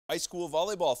High school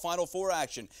volleyball Final Four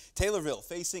action. Taylorville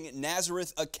facing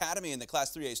Nazareth Academy in the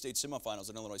Class 3A state semifinals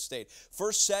in Illinois State.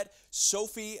 First set,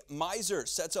 Sophie Miser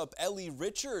sets up Elle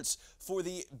Richards for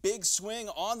the big swing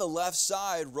on the left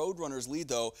side. Roadrunners lead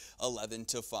though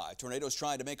 11-5. Tornadoes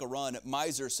trying to make a run.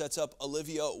 Miser sets up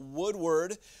Olivia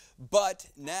Woodward, but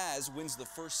Naz wins the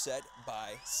first set by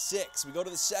 6. We go to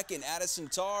the second. Addison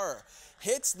Tarr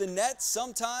hits the net.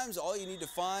 Sometimes all you need to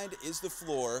find is the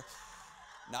floor.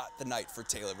 Not the night for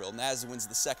Taylorville. Naz wins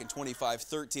the second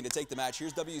 25-13 to take the match.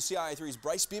 Here's WCIA 3's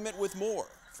Bryce Beeman with more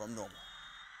from Normal.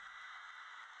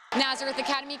 Nazareth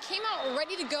Academy came out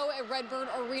ready to go at Redbird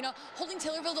Arena, holding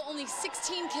Taylorville to only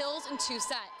 16 kills in 2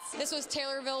 sets. This was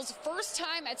Taylorville's first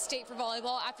time at state for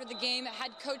volleyball. After the game,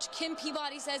 head coach Kim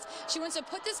Peabody says she wants to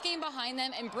put this game behind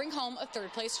them and bring home a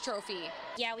third-place trophy.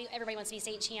 Yeah, everybody wants to be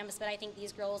state champs, but I think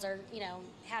these girls are,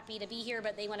 happy to be here,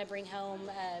 but they want to bring home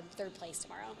third place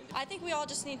tomorrow. I think we all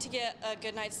just need to get a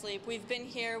good night's sleep. We've been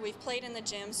here, we've played in the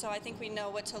gym, so I think we know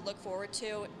what to look forward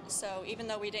to. So even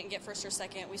though we didn't get first or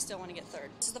second, we still want to get third.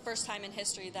 This is the first time in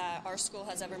history that our school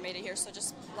has ever made it here, so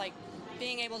just like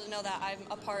being able to know that I'm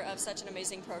a part of such an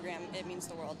amazing program, it means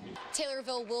the world.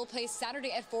 Taylorville will play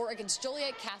Saturday at 4 against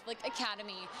Joliet Catholic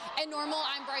Academy. At Normal,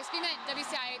 I'm Bryce Beeman,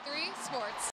 WCIA 3 Sports.